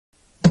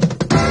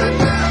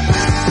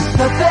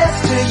best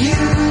to you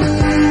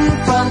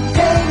from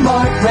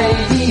K-Mart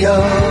Radio.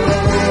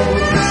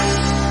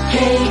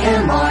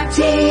 KMRT.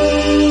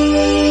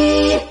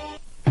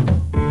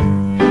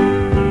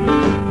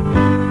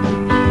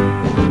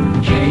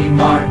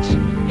 K-Mart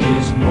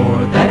is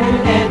more than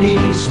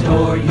any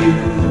store you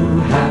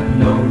have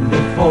known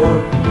before.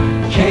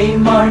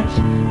 K-Mart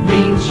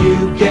means you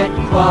get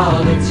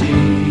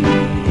quality.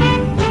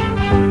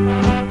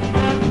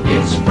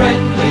 It's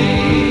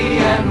friendly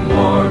and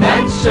warm,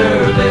 and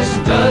service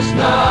does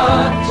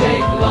not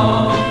take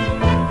long.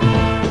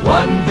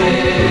 One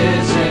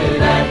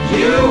visit and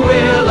you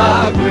will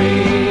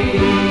agree.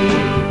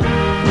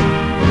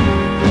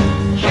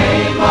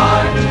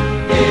 K-Mart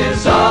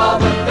is all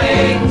the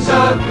things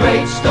a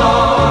great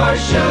store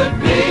should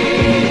be.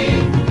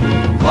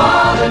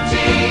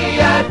 Quality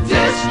at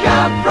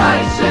discount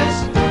prices,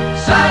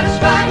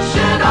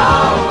 satisfaction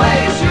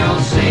always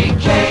you'll see.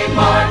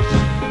 K-Mart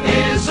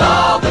is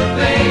all the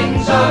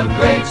things a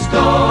great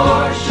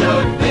store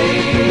should be.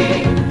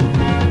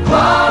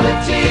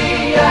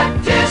 Quality at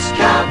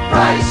discount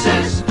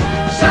prices,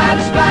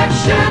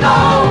 satisfaction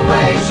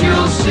always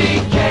you'll see.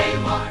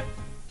 K-Mart.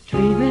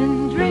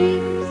 Dreaming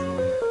dreams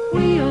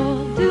we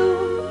all do,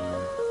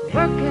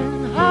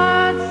 working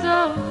hard so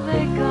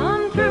they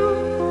come true.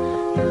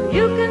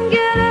 You can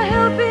get a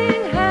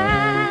helping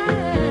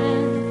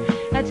hand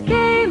at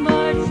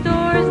K-Mart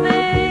stores,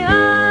 they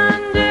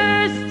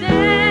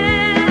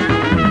understand.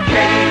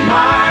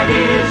 K-Mart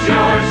is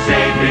your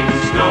savings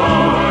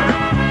store,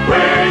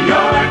 where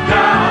your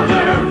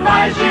dollar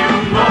buys you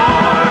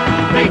more.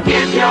 They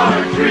give your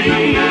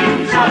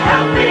dreams a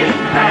helping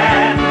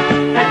hand.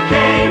 At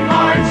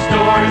K-Mart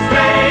stores,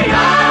 they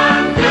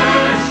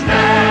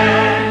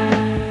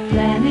understand.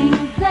 Planning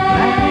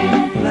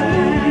plans,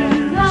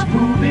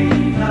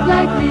 moving up,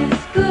 life is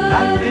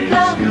good,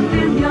 love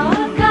in your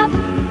cup.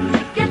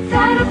 Get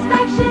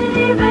satisfaction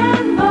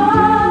even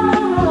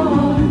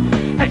more.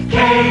 At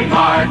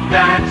K-Mart,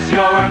 that's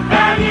your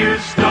value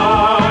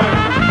store.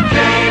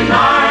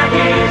 K-Mart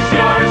is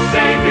your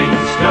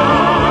savings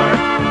store,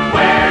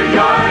 where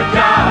your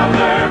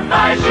dollar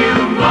buys you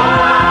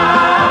more.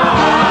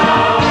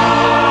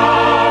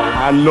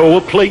 I know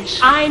a place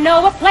I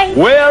know a place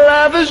where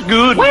life is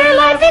good. where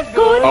life is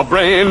good, A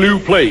brand new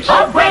place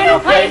a brand new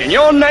place, in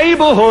your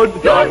neighborhood.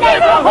 your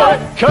neighborhood,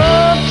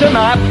 Come to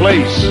my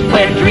place.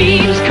 where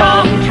dreams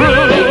come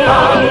true.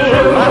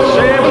 My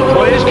saving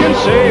place can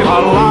save a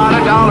lot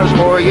of dollars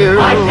for you.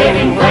 My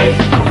saving place,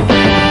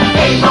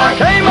 K-Mart,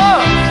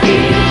 K-Mart,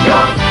 is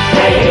your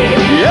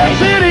saving. yes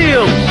it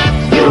is.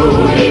 You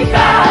need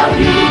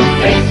value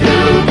face to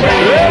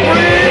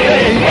face.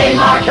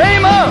 K-Mart,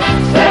 K-Mart,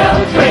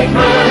 sells great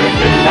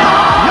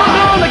merchandise. you're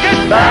gonna get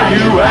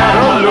value at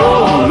a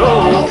low,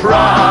 low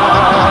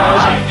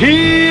price.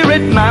 Here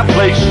at my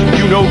place,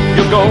 you know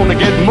you're gonna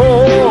get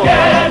more.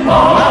 Get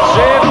more. My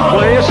saving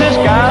place has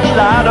got a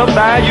lot of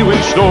value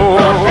in store.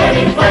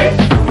 Saving place,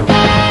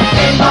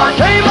 K-Mart,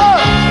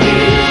 K-Mart,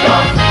 is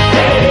your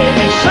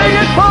saving. sing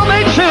it for me,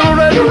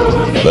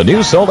 children. The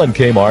new Solon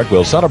K-Mart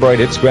will celebrate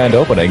its grand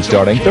opening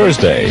starting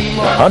Thursday.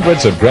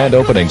 Hundreds of grand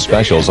opening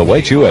specials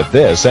await you at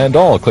this and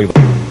all Cleveland.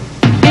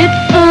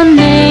 It's a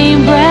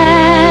name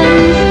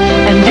brand,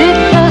 and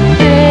it's a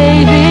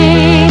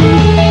saving.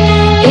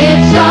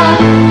 It's a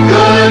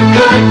good,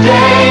 good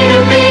day to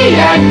be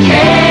at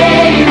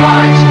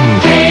K-Mart.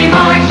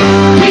 K-Mart,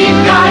 we've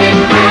got it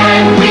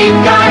and we've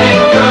got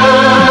it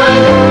good.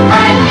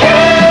 At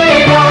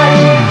K-Mart,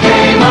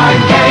 K-Mart,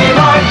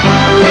 K-Mart,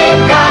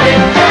 we've got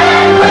it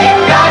and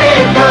we've got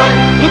it good.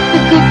 It's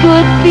a good,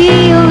 good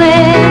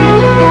feeling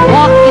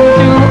walking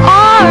through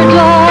our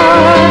door.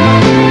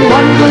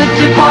 One good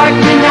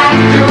department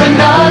after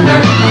another,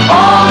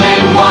 all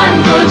in one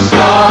good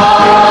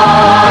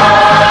store.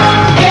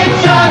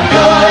 It's a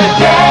good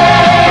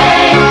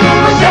day,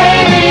 we're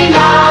saving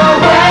our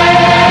way,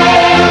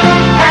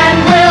 and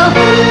we'll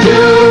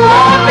do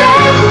our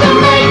best to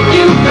make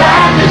you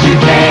glad that you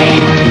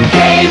came.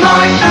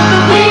 K-Mart,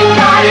 we've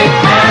got it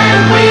and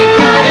we've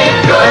got it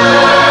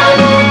good.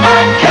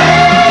 At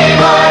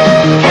K-Mart,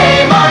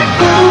 K-Mart,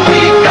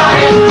 we've got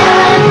it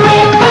and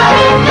we've got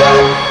it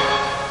good.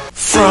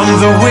 From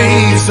the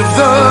waves of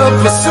the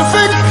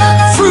Pacific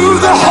through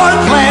the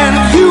heartland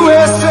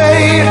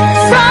USA.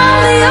 From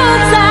the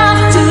old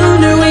South to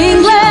New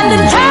England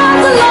and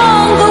towns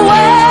along the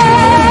way.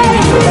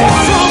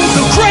 From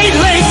the Great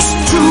Lakes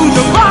to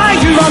the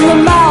bayou. From the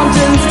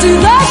mountains to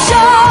the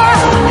shore.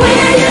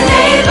 We're your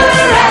neighbor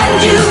and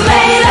you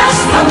made us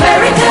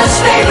America's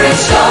favorite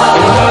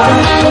store.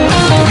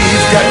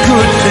 We've got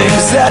good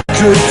things at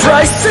good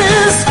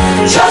prices,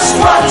 just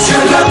what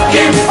you're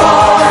looking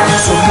for.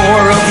 So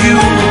more of you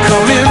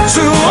come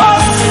into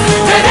us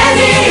than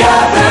any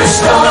other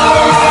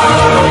store.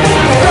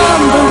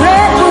 From the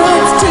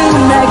redwoods to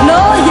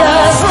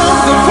magnolias. From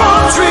the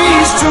palm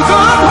trees to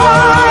the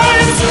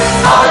pines.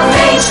 On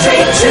Main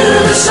Street to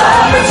the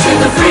suburbs to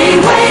the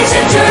freeways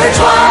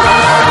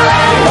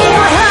intertwined.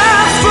 Over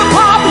half the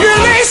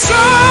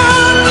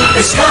population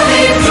is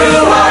coming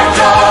through our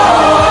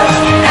doors,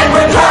 and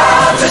we're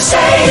proud to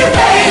say you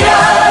made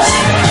us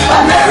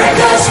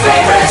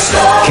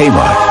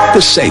K-Mart,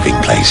 the saving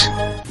place.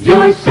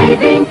 Your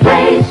saving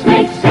place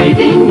makes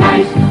saving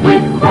nice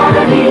with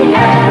quality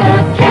at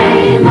a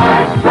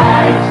K-Mart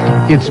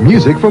price. It's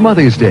music for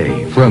Mother's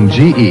Day from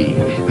GE.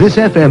 This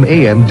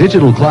FM/AM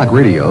digital clock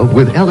radio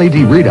with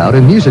LED readout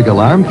and music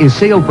alarm is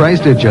sale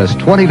priced at just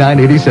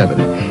 $29.87.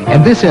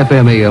 And this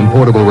FM/AM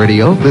portable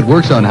radio that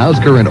works on house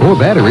current or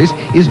batteries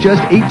is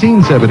just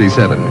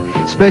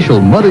 $18.77. Special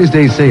Mother's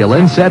Day sale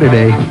and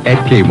Saturday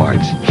at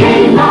K-Mart.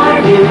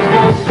 K-Mart is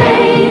the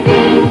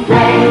saving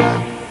place.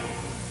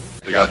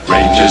 They got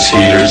ranges,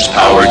 heaters,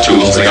 power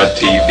tools, they got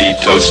TV,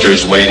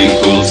 toasters, waiting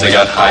pools, they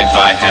got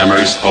hi-fi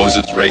hammers,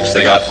 hoses, rakes,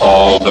 they got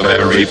all the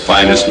very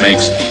finest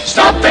makes.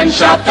 Stop and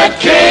shop at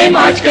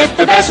K-Mart, get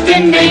the best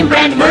in name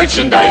brand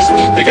merchandise.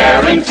 They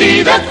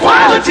guarantee the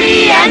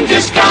quality and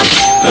discount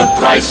the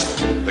price.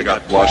 They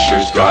got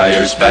washers,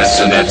 dryers,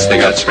 bassinets, they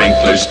got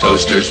sprinklers,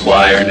 toasters,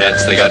 wire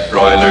nets, they got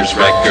broilers,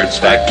 records,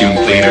 vacuum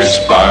cleaners,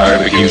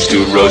 barbecues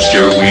to roast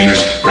your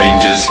wieners,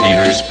 ranges,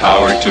 heaters,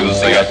 power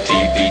tools, they got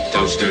TV,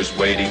 toasters,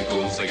 waiting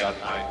pools, they got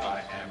hi-fi.